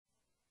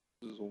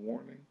This is a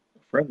warning, a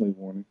friendly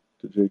warning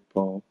to Jake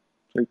Paul.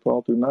 Jake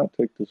Paul, do not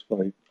take this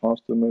fight.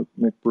 Austin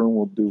McBroom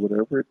will do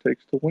whatever it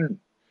takes to win.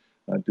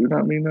 I do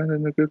not mean that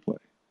in a good way.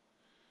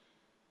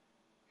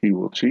 He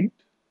will cheat.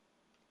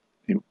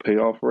 He will pay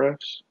off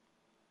refs.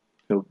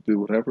 He'll do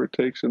whatever it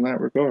takes in that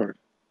regard.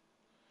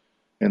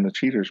 In the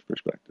cheater's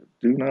perspective,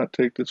 do not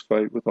take this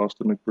fight with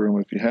Austin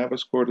McBroom. If you have a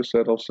score to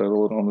settle,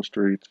 settle it on the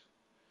streets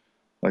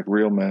like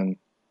real men,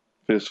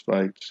 fist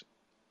fights.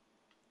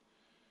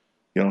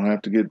 You don't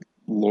have to get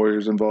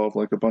lawyers involved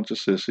like a bunch of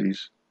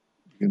sissies.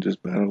 You can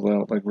just battle it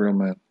out like real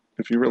men.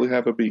 If you really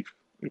have a beef,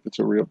 if it's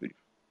a real beef.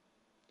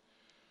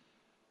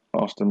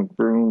 Austin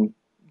McBroom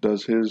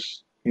does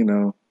his,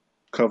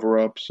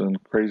 cover-ups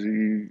and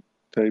crazy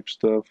type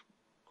stuff.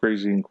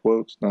 Crazy in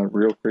quotes, not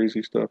real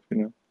crazy stuff,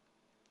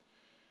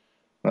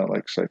 Not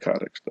like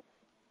psychotic stuff.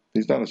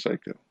 He's not a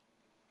psycho.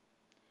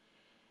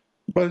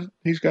 But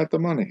he's got the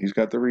money. He's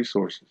got the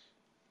resources.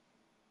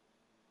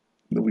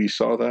 We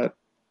saw that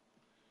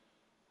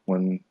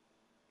when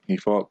he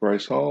fought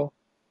Bryce Hall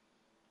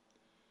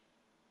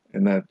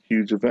in that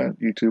huge event,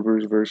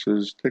 YouTubers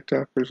versus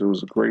TikTokers. It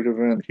was a great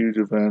event, huge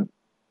event.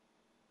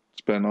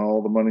 Spent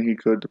all the money he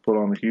could to put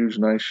on a huge,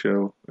 nice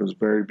show. It was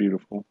very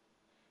beautiful,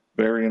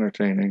 very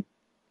entertaining.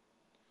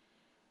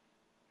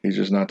 He's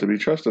just not to be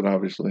trusted,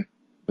 obviously,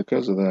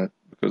 because of that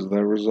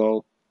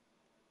result.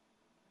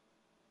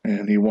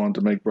 And he wanted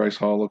to make Bryce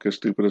Hall look as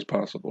stupid as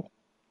possible,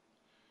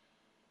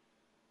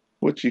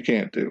 which you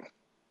can't do.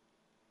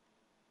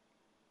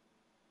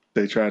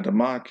 They tried to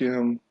mock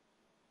him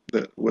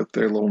with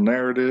their little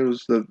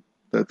narratives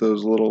that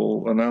those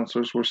little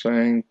announcers were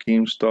saying.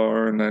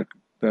 Keemstar and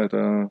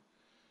that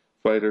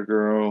fighter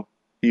girl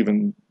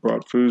even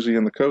brought Fuzi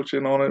and the coach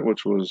in on it,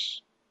 which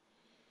was,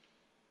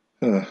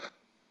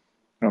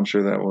 I'm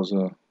sure that was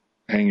a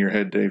hang your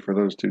head day for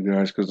those two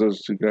guys, because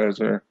those two guys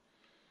are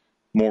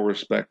more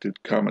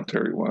respected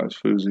commentary-wise,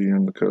 Fuzi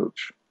and the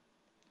coach.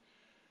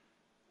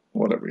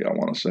 Whatever y'all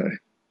want to say.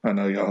 I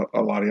know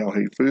a lot of y'all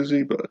hate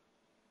Fuzi, but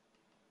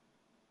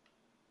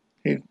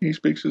he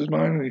speaks his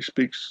mind, and he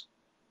speaks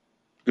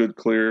good,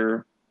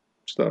 clear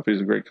stuff. He's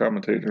a great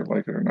commentator,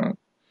 like it or not.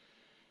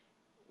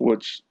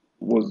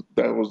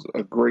 That was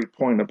a great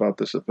point about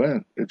this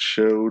event. It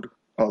showed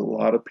a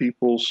lot of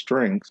people's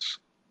strengths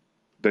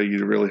that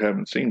you really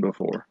haven't seen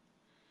before,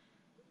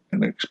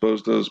 and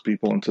exposed those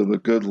people into the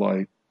good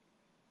light,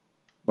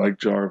 like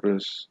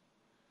Jarvis,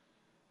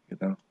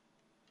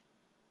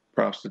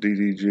 props to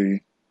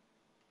DDG,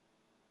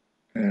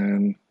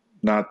 and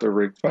not the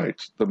rigged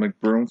fights. The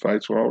McBroom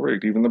fights were all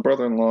rigged. Even the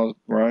brother-in-law,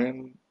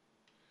 Ryan's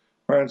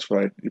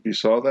fight. If you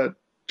saw that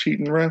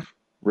cheating ref,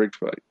 rigged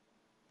fight.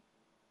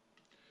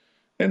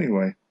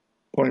 Anyway,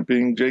 point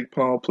being, Jake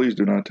Paul, please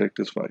do not take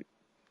this fight.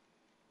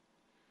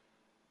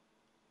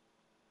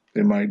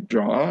 It might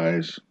draw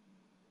eyes,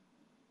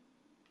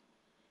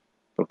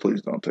 but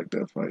please don't take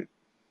that fight.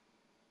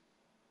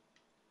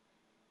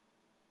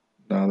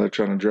 Now they're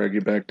trying to drag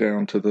you back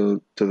down to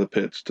the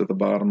pits, to the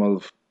bottom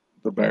of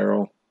the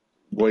barrel,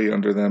 way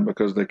under them,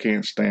 because they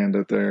can't stand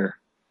that they're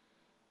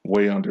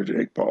way under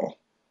Jake Paul.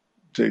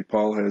 Jake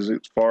Paul has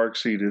far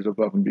exceeded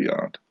above and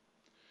beyond.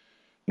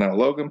 Now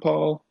Logan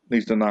Paul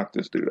needs to knock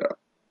this dude out.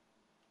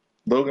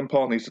 Logan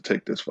Paul needs to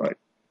take this fight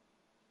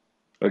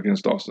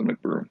against Austin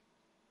McBroom.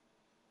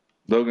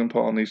 Logan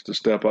Paul needs to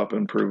step up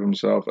and prove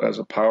himself as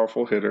a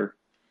powerful hitter,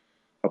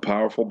 a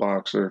powerful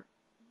boxer,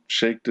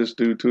 shake this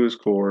dude to his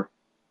core,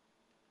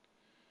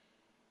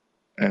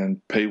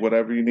 and pay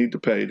whatever you need to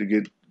pay to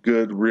get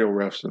good, real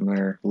refs in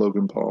there,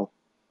 Logan Paul.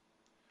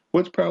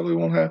 Which probably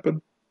won't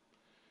happen.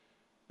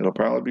 It'll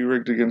probably be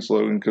rigged against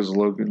Logan, because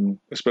Logan,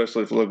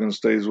 especially if Logan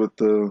stays with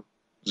the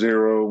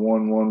 0,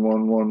 1, 1,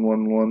 1, 1,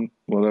 1, 1,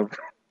 whatever.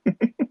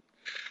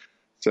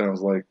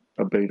 Sounds like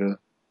a beta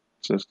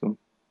system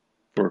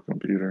for a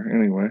computer.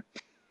 Anyway.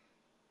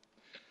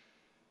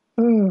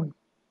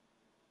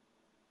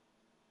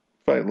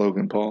 Fight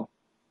Logan Paul.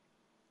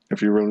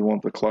 If you really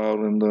want the clout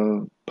and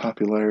the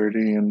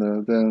popularity and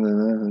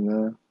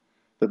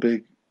the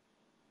big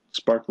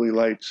sparkly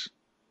lights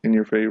in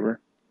your favor.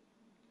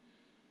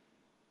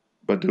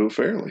 But do it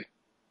fairly,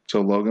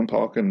 so Logan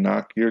Paul can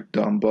knock your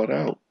dumb butt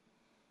out.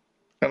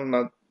 And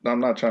I'm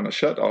not trying to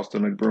shut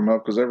Austin McBroom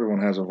up, because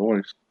everyone has a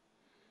voice.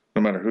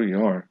 No matter who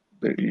you are,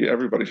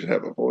 everybody should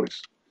have a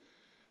voice.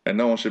 And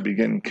no one should be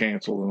getting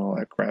canceled and all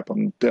that crap.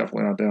 I'm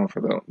definitely not down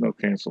for that. No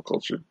cancel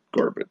culture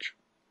garbage.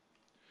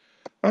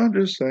 I'm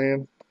just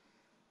saying,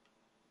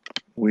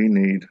 we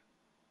need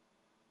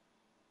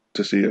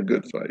to see a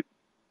good fight.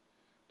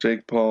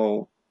 Jake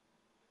Paul,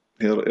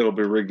 it'll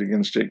be rigged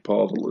against Jake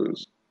Paul to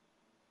lose.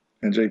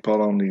 And Jake Paul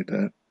don't need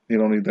that. He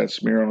don't need that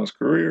smear on his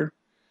career.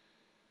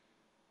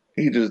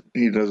 He doesn't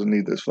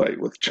need this fight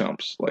with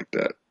chumps like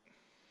that.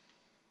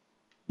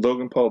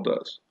 Logan Paul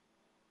does.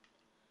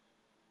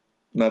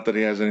 Not that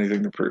he has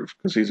anything to prove,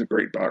 because he's a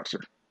great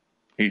boxer.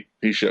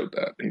 He showed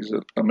that. He's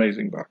an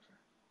amazing boxer.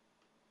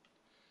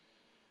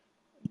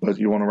 But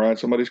you want to ride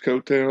somebody's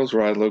coattails?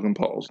 Ride Logan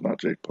Paul's, not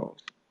Jake Paul's.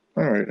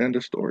 Alright, end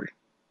of story.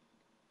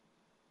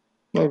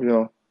 Love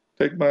y'all.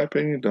 Take my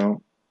opinion,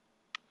 don't.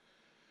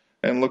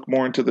 and look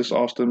more into this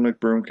Austin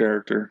McBroom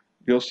character.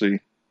 You'll see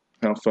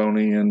how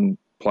phony and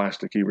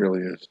plastic he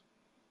really is.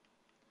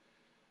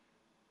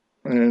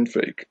 And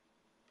fake.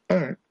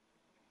 Alright.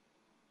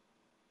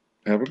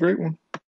 Have a great one.